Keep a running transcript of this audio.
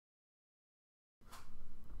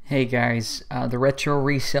Hey guys, the Retro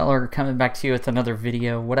Reseller coming back to you with another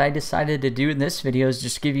video. What I decided to do in this video is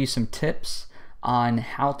just give you some tips on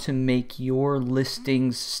how to make your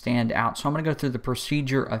listings stand out. So I'm going to go through the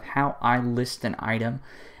procedure of how I list an item.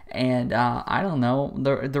 And I don't know,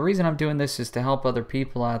 the reason I'm doing this is to help other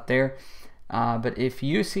people out there. But if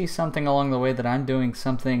you see something along the way that I'm doing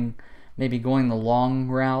something, maybe going the long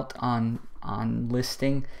route on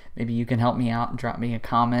listing, maybe you can help me out and drop me a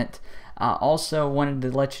comment. Also wanted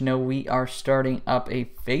to let you know we are starting up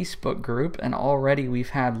a Facebook group, and already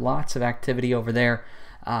we've had lots of activity over there.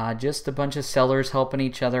 Just a bunch of sellers helping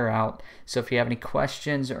each other out. So if you have any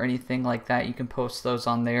questions or anything like that, you can post those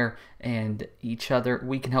on there, and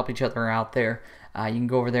we can help each other out there. You can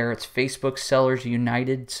go over there. It's Facebook Sellers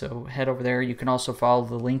United, so head over there. You can also follow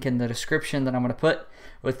the link in the description that I'm going to put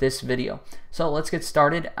with this video. So let's get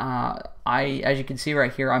started. As you can see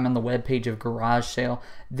right here, I'm on the web page of GarageSale.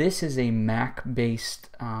 This is a Mac-based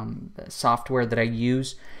software that I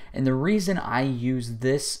use, and the reason I use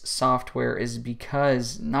this software is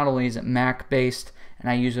because not only is it Mac-based, and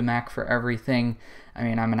I use a Mac for everything. I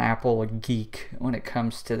mean, I'm an Apple geek when it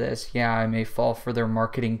comes to this. Yeah, I may fall for their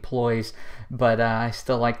marketing ploys, but I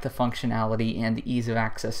still like the functionality and the ease of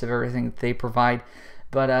access of everything that they provide.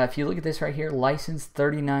 But if you look at this right here, license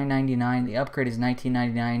 $39.99, the upgrade is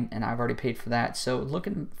 $19.99, and I've already paid for that. So look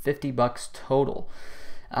at $50 total.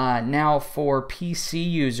 Now for PC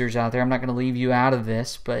users out there, I'm not going to leave you out of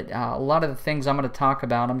this, but a lot of the things I'm going to talk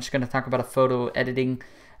about, I'm just going to talk about a photo editing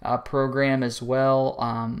program as well,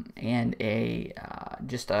 and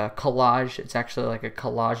just a collage. It's actually like a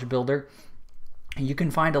collage builder. You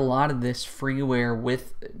can find a lot of this freeware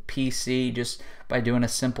with PC just by doing a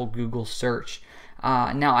simple Google search.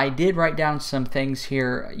 Now I did write down some things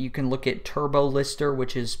here. You can look at Turbo Lister,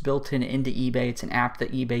 which is built into eBay. It's an app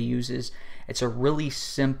that eBay uses. It's a really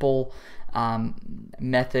simple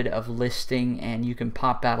method of listing, and you can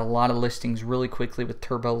pop out a lot of listings really quickly with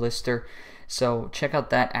Turbo Lister. So check out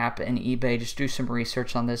that app in eBay. Just do some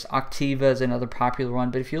research on this. Auctiva is another popular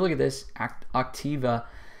one, but if you look at this Auctiva,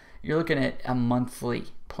 you're looking at a monthly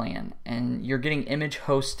plan, and you're getting image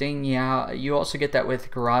hosting. Yeah, you also get that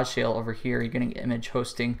with GarageSale over here. You're getting image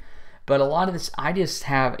hosting, but a lot of this, I just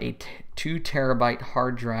have a 2 terabyte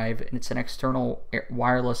hard drive, and it's an external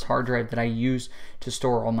wireless hard drive that I use to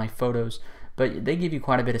store all my photos. But they give you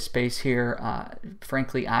quite a bit of space here.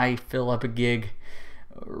 Frankly, I fill up a gig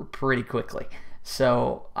pretty quickly,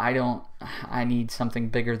 so I need something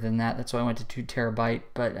bigger than that. That's why I went to 2 terabyte.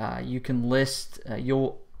 But you can list.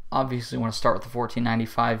 You'll obviously want to start with the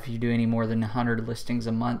 $14.95 if you do any more than 100 listings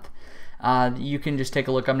a month. You can just take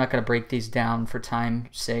a look. I'm not going to break these down for time's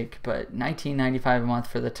sake, but $19.95 a month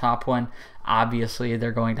for the top one. Obviously,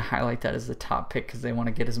 they're going to highlight that as the top pick because they want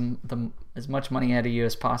to get as much money out of you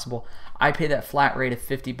as possible. I pay that flat rate of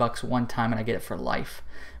 $50 one time, and I get it for life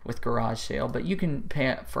with GarageSale. But you can pay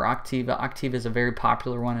it for Auctiva. Auctiva is a very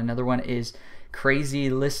popular one. Another one is Crazy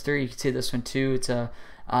Lister. You can see this one too. It's a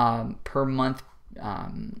per month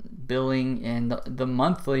billing, and the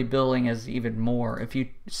monthly billing is even more. If you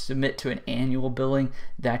submit to an annual billing,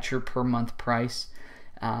 that's your per month price,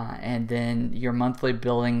 and then your monthly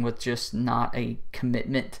billing with just not a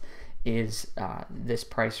commitment is this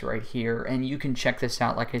price right here. And you can check this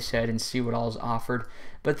out, like I said, and see what all is offered.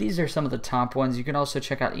 But these are some of the top ones. You can also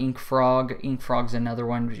check out inkFrog. inkFrog's another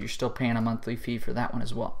one, but you're still paying a monthly fee for that one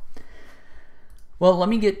as well. Well, let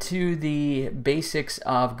me get to the basics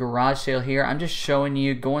of GarageSale here. I'm just showing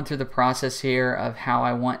you, going through the process here of how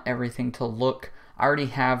I want everything to look. I already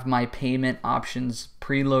have my payment options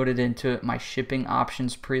preloaded into it, my shipping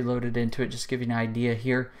options preloaded into it. Just to give you an idea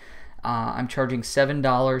here. I'm charging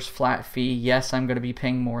 $7 flat fee. Yes, I'm going to be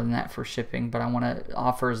paying more than that for shipping, but I want to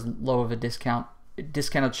offer as low of a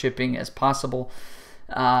discounted shipping as possible.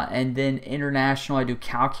 And then international, I do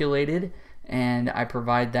calculated, and I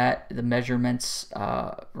provide the measurements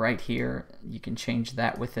right here. You can change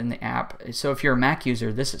that within the app. So if you're a Mac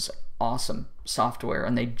user, this is awesome software,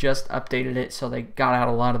 and they just updated it, so they got out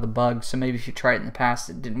a lot of the bugs. So maybe if you tried it in the past,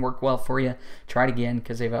 it didn't work well for you, try it again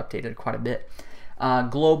because they've updated quite a bit.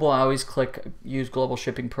 Global, I always click use global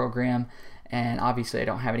shipping program, and obviously I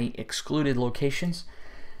don't have any excluded locations.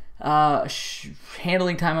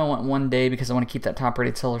 Handling time, I want 1 day because I want to keep that top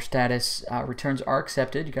rated seller status. Returns are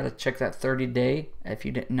accepted. You got to check that 30-day. If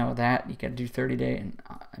you didn't know that, you got to do 30-day, and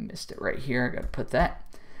I missed it right here. I got to put that.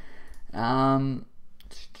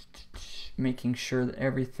 Making sure that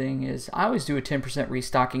everything is, I always do a 10%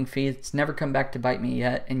 restocking fee. It's never come back to bite me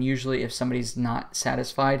yet, and usually if somebody's not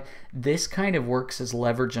satisfied, this kind of works as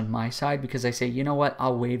leverage on my side because I say, you know what,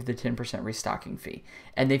 I'll waive the 10% restocking fee,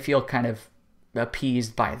 and they feel kind of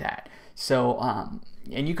appeased by that. So,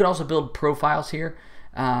 and you could also build profiles here,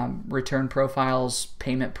 return profiles,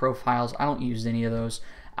 payment profiles. I don't use any of those.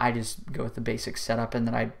 I just go with the basic setup, and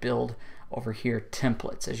then I build over here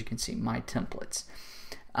templates, as you can see, my templates.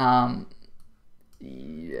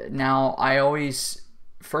 Now I always,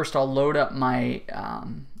 first I'll load up my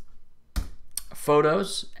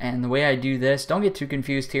photos, and the way I do this, don't get too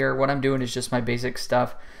confused here. What I'm doing is just my basic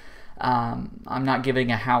stuff. I'm not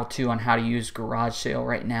giving a how-to on how to use GarageSale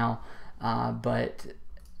right now, but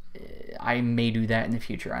I may do that in the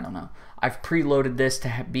future. I don't know. I've preloaded this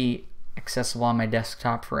to be accessible on my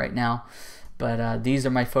desktop for right now, but these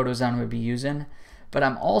are my photos I'm going to be using. But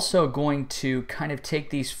I'm also going to kind of take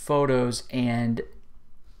these photos and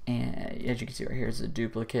as you can see right here is a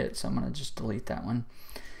duplicate, so I'm going to just delete that one.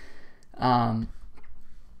 I'm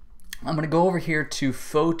going to go over here to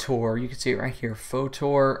Fotor. You can see it right here,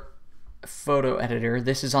 Fotor photo editor.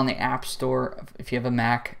 This is on the App Store if you have a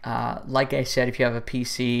Mac. Like I said, if you have a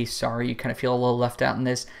PC, sorry, you kind of feel a little left out in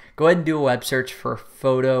this. Go ahead and do a web search for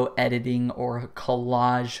photo editing or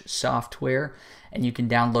collage software, and you can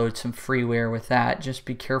download some freeware with that. Just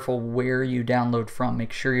be careful where you download from.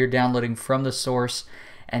 Make sure you're downloading from the source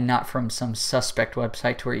and not from some suspect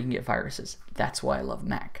website to where you can get viruses. That's why I love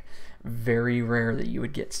Mac. Very rare that you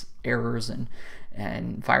would get errors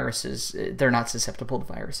and viruses. They're not susceptible to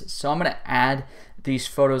viruses. So I'm going to add these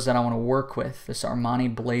photos that I want to work with. This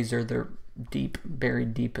Armani blazer, they're deep,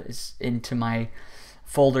 buried deep into my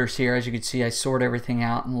folders here. As you can see, I sort everything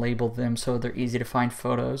out and label them so they're easy to find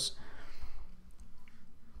photos.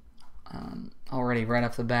 Already right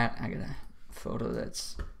off the bat, I got a photo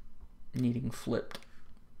that's needing flipped.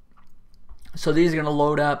 So these are going to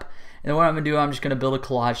load up, and what I'm going to do, I'm just going to build a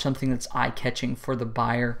collage, something that's eye-catching for the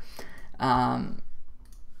buyer. You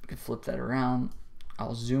can flip that around.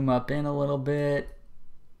 I'll zoom up in a little bit.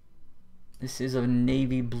 This is a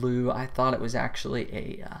navy blue. I thought it was actually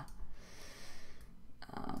a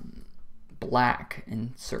black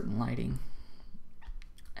in certain lighting.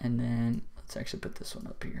 And then let's actually put this one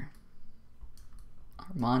up here.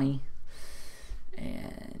 Armani.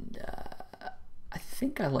 And I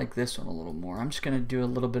think I like this one a little more. I'm just going to do a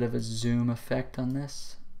little bit of a zoom effect on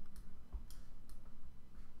this.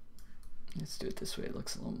 Let's do it this way. It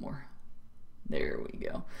looks a little more. There we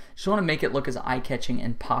go. Just want to make it look as eye-catching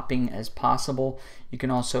and popping as possible. You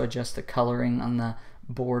can also adjust the coloring on the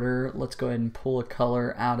border. Let's go ahead and pull a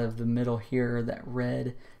color out of the middle here, that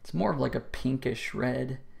red. It's more of like a pinkish red.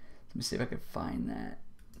 Let me see if I can find that.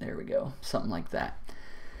 There we go. Something like that.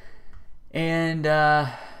 And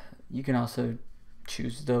you can also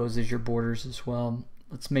choose those as your borders as well.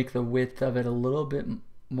 Let's make the width of it a little bit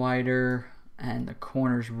wider and the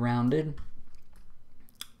corners rounded.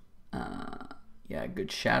 Yeah,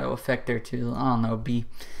 good shadow effect there too. I don't know, be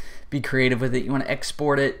creative with it. You want to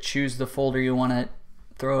export it, choose the folder you want to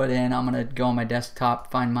throw it in. I'm going to go on my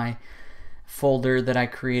desktop, find my folder that I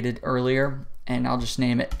created earlier, and I'll just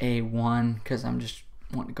name it A1 because I'm just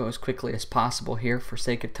wanting to go as quickly as possible here for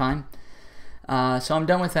sake of time. So I'm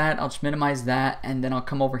done with that. I'll just minimize that, and then I'll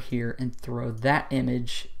come over here and throw that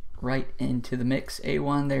image right into the mix.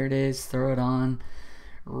 A1, there it is. Throw it on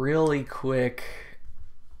really quick.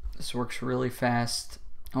 This works really fast.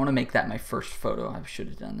 I want to make that my first photo. I should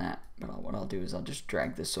have done that, but what I'll do is I'll just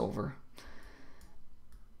drag this over.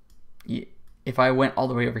 If I went all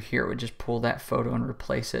the way over here, it would just pull that photo and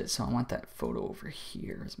replace it. So I want that photo over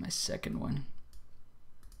here as my second one.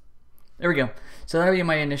 There we go. So that'll be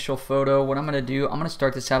my initial photo. What I'm going to do, I'm going to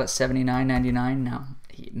start this out at $79.99. Now,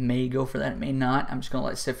 it may go for that, it may not. I'm just going to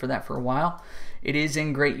let it sit for that for a while. It is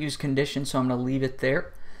in great use condition, so I'm going to leave it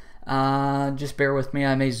there. Just bear with me.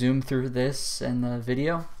 I may zoom through this in the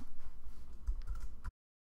video.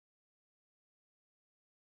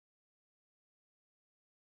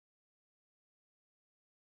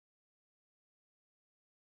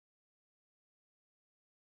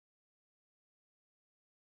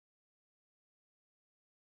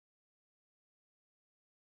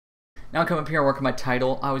 Now I come up here and work on my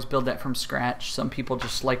title. I always build that from scratch. Some people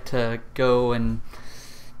just like to go and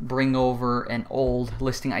bring over an old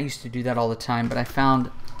listing. I used to do that all the time, but I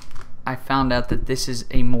found out that this is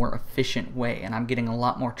a more efficient way, and I'm getting a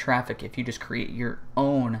lot more traffic if you just create your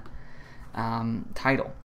own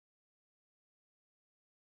title.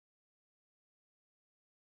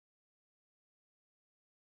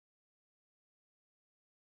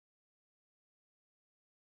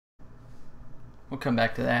 We'll come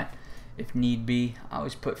back to that if need be. I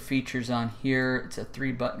always put features on here. It's a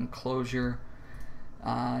 3-button closure.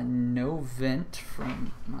 No vent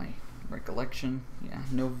from my recollection. Yeah,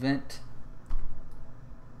 no vent.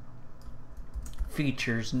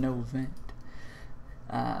 Features, no vent.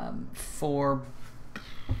 Let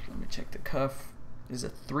me check the cuff, is a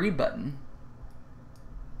 3-button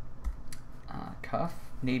cuff,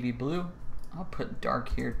 navy blue. I'll put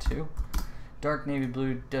dark here too. Dark navy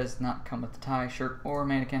blue does not come with the tie, shirt, or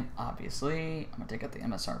mannequin, obviously. I'm gonna take out the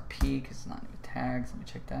MSRP because it's not new tags. Let me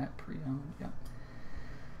check that. Pre-owned, yep.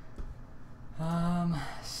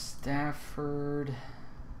 Stafford.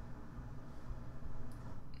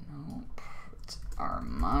 Nope. It's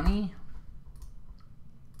Armani.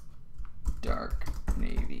 Dark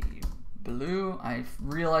navy blue. I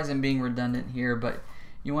realize I'm being redundant here, but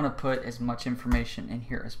you want to put as much information in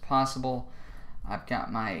here as possible. I've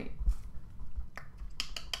got my,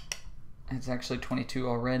 it's actually 22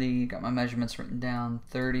 already. Got my measurements written down.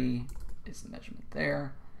 30 is the measurement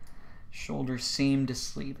there. Shoulder seam to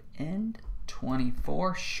sleeve end,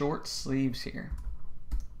 24. Short sleeves here.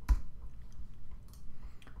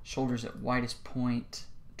 Shoulders at widest point,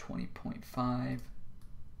 20.5.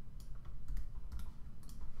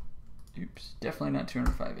 Oops, definitely not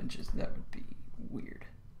 205 inches. That would be weird.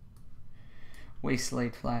 Waist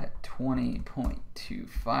laid flat,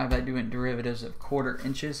 20.25. I do in derivatives of 1/4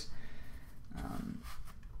 inches.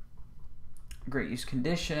 Great use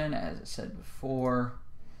condition, as I said before.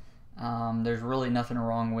 There's really nothing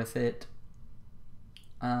wrong with it.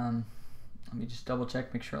 Let me just double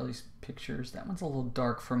check, make sure all these pictures. That one's a little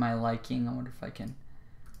dark for my liking. I wonder if I can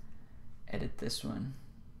edit this one.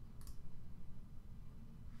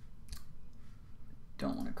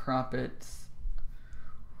 Don't want to crop it.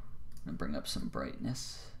 I'm going to bring up some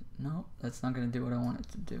brightness. Nope, that's not going to do what I want it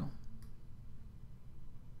to do.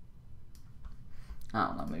 I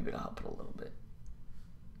don't know, maybe it'll help it a little bit.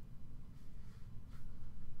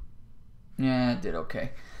 Yeah, it did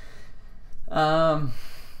okay.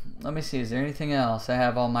 Let me see, is there anything else? I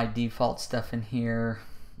have all my default stuff in here.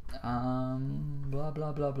 Blah,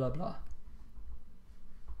 blah, blah, blah, blah.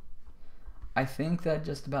 I think that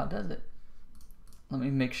just about does it. Let me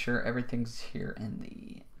make sure everything's here in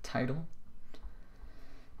the title.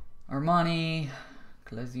 Armani,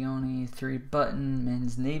 Collezione, 3-button,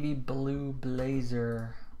 men's navy blue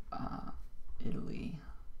blazer, Italy,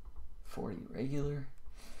 40 regular.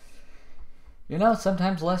 You know,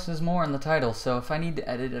 sometimes less is more in the title, so if I need to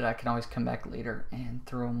edit it, I can always come back later and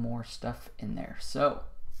throw more stuff in there. So,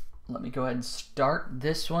 let me go ahead and start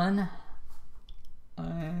this one.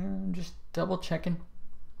 I'm just double checking.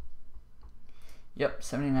 Yep,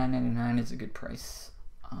 $79.99 is a good price.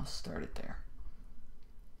 I'll start it there.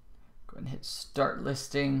 Go ahead and hit start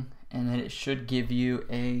listing, and then it should give you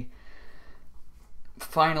a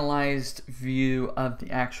finalized view of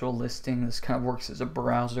the actual listing. This kind of works as a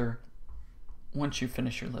browser once you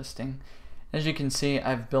finish your listing. As you can see,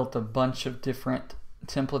 I've built a bunch of different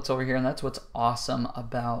templates over here, and that's what's awesome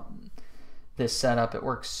about this setup. It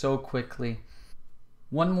works so quickly.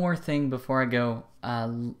 One more thing before I go.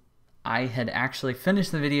 I had actually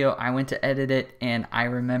finished the video, I went to edit it, and I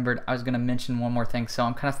remembered I was going to mention one more thing, so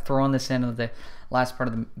I'm kind of throwing this into the last part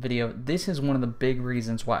of the video. This is one of the big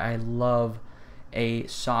reasons why I love a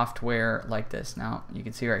software like this. Now, you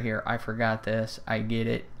can see right here, I forgot this, I get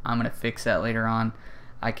it, I'm going to fix that later on.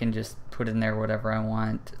 I can just put in there whatever I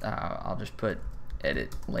want. I'll just put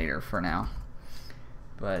edit later for now.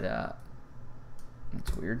 But,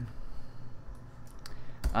 that's weird.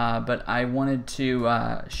 But I wanted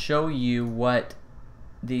to show you what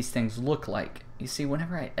these things look like. You see,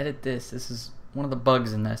 whenever I edit this, this is one of the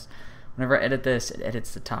bugs in this. Whenever I edit this, it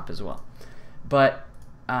edits the top as well. But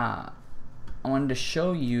I wanted to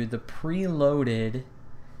show you the preloaded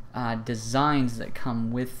designs that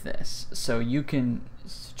come with this. So you can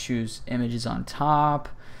choose images on top,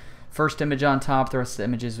 first image on top, the rest of the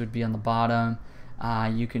images would be on the bottom.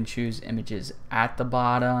 You can choose images at the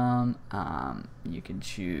bottom. You can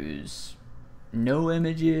choose no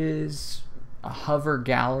images, a hover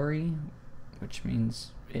gallery, which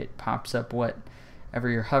means it pops up whatever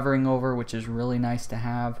you're hovering over, which is really nice to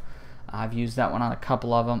have. I've used that one on a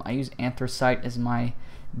couple of them. I use anthracite as my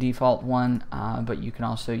default one, but you can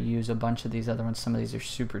also use a bunch of these other ones. Some of these are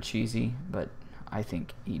super cheesy, but I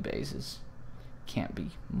think eBay's can't be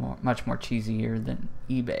much more cheesier than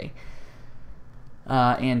eBay.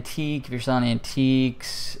 Antique, if you're selling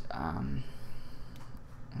antiques, I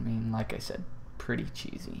mean, like I said, pretty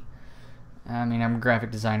cheesy. I mean, I'm a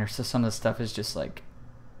graphic designer, so some of the stuff is just like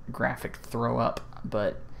graphic throw up,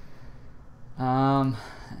 but I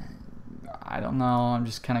don't know, I'm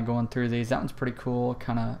just kind of going through these. That one's pretty cool,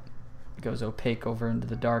 kind of goes opaque over into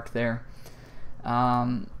the dark there.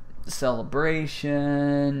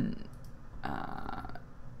 Celebration,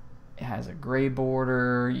 it has a gray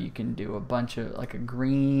border. You can do a bunch of, like a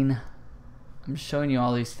green, I'm showing you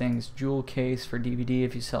all these things. Jewel case for DVD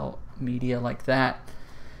if you sell media like that.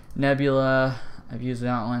 Nebula, I've used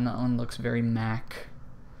that one. That one looks very Mac.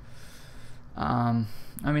 I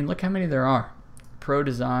mean, look how many there are. Pro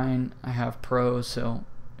Design, I have Pro, so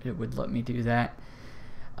it would let me do that.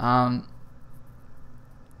 I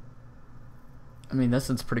mean, this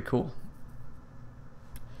one's pretty cool.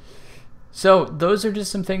 So those are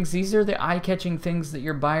just some things. These are the eye-catching things that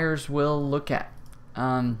your buyers will look at.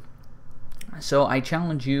 So I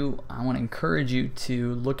challenge you, I want to encourage you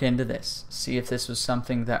to look into this. See if this was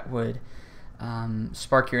something that would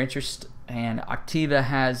spark your interest. And Auctiva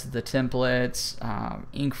has the templates,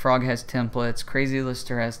 inkFrog has templates, Crazy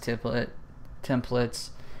Lister has templates,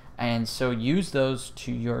 and so use those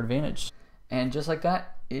to your advantage. And just like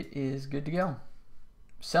that, it is good to go.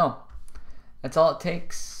 So that's all it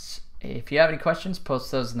takes. If you have any questions, post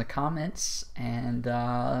those in the comments, and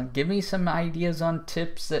give me some ideas on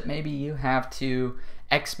tips that maybe you have to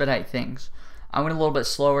expedite things. I went a little bit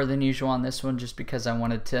slower than usual on this one just because I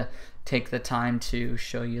wanted to take the time to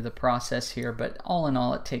show you the process here, but all in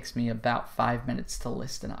all, it takes me about 5 minutes to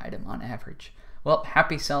list an item on average. Well,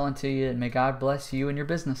 happy selling to you, and may God bless you and your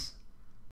business.